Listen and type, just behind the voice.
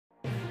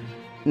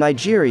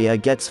Nigeria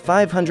gets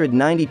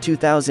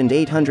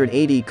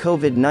 592,880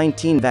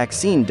 COVID-19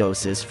 vaccine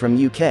doses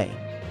from UK.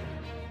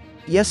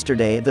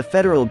 Yesterday, the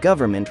federal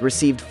government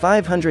received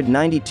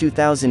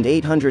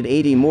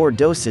 592,880 more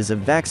doses of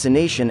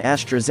vaccination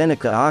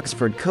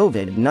AstraZeneca-Oxford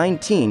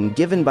COVID-19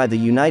 given by the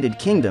United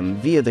Kingdom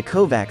via the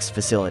COVAX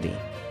Facility.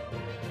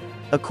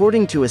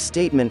 According to a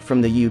statement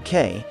from the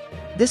UK,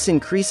 this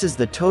increases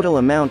the total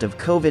amount of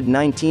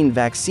COVID-19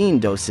 vaccine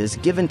doses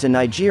given to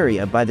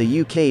Nigeria by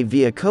the UK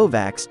via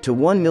COVAX to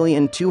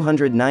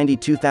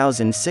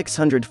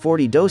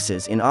 1,292,640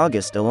 doses in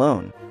August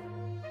alone.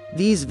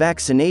 These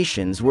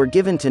vaccinations were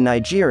given to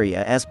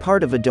Nigeria as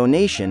part of a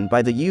donation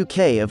by the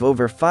UK of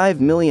over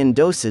 5 million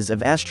doses of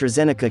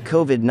AstraZeneca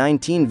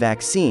COVID-19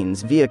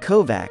 vaccines via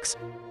COVAX,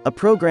 a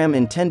program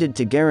intended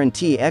to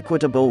guarantee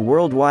equitable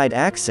worldwide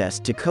access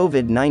to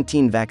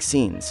COVID-19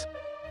 vaccines.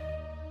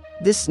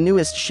 This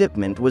newest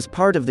shipment was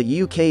part of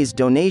the UK's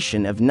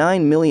donation of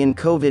 9 million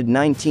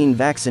COVID-19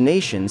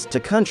 vaccinations to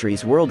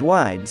countries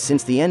worldwide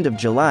since the end of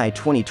July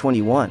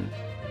 2021.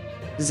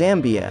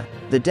 Zambia,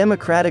 the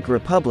Democratic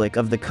Republic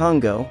of the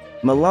Congo,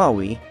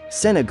 Malawi,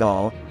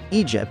 Senegal,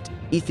 Egypt,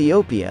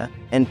 Ethiopia,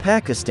 and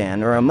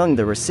Pakistan are among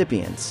the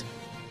recipients.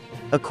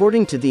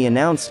 According to the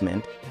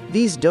announcement,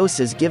 these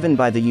doses given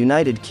by the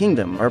United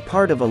Kingdom are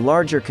part of a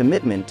larger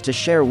commitment to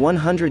share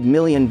 100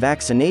 million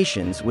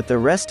vaccinations with the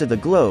rest of the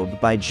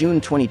globe by June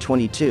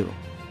 2022.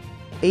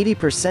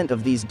 80%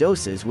 of these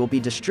doses will be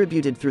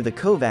distributed through the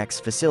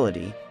COVAX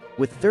facility,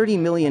 with 30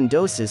 million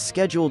doses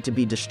scheduled to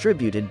be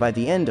distributed by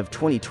the end of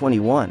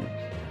 2021.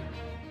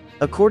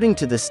 According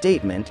to the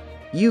statement,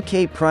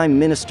 UK Prime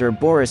Minister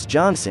Boris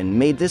Johnson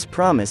made this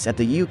promise at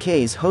the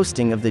UK's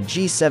hosting of the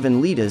G7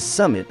 Leaders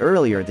Summit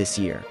earlier this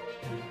year.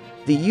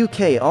 The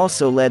UK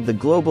also led the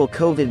global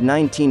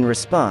COVID-19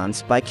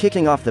 response by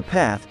kicking off the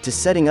path to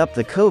setting up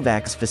the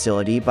COVAX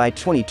facility by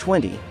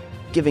 2020,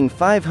 giving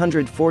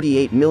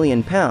 £548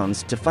 million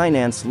to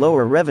finance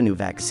lower revenue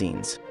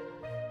vaccines.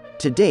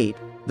 To date,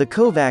 the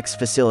COVAX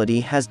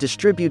facility has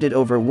distributed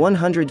over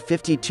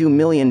 152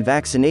 million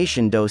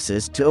vaccination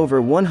doses to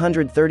over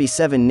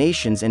 137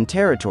 nations and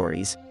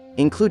territories,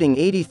 including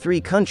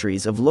 83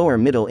 countries of lower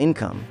middle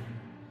income.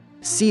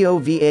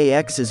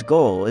 COVAX's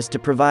goal is to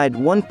provide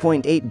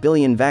 1.8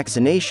 billion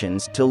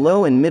vaccinations to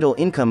low and middle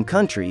income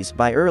countries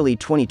by early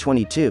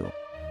 2022.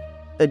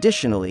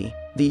 Additionally,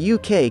 the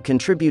UK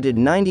contributed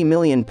 £90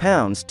 million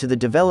to the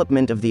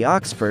development of the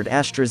Oxford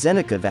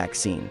AstraZeneca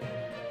vaccine.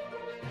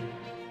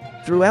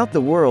 Throughout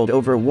the world,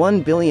 over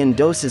 1 billion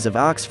doses of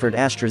Oxford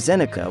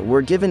AstraZeneca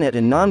were given at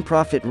a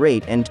non-profit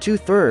rate, and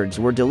 2/3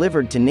 were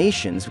delivered to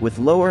nations with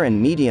lower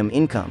and medium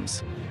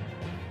incomes.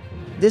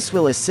 This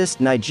will assist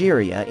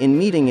Nigeria in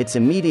meeting its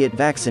immediate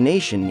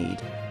vaccination need.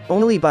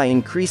 Only by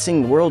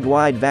increasing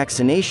worldwide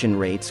vaccination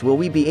rates will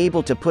we be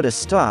able to put a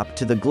stop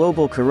to the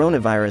global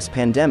coronavirus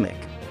pandemic.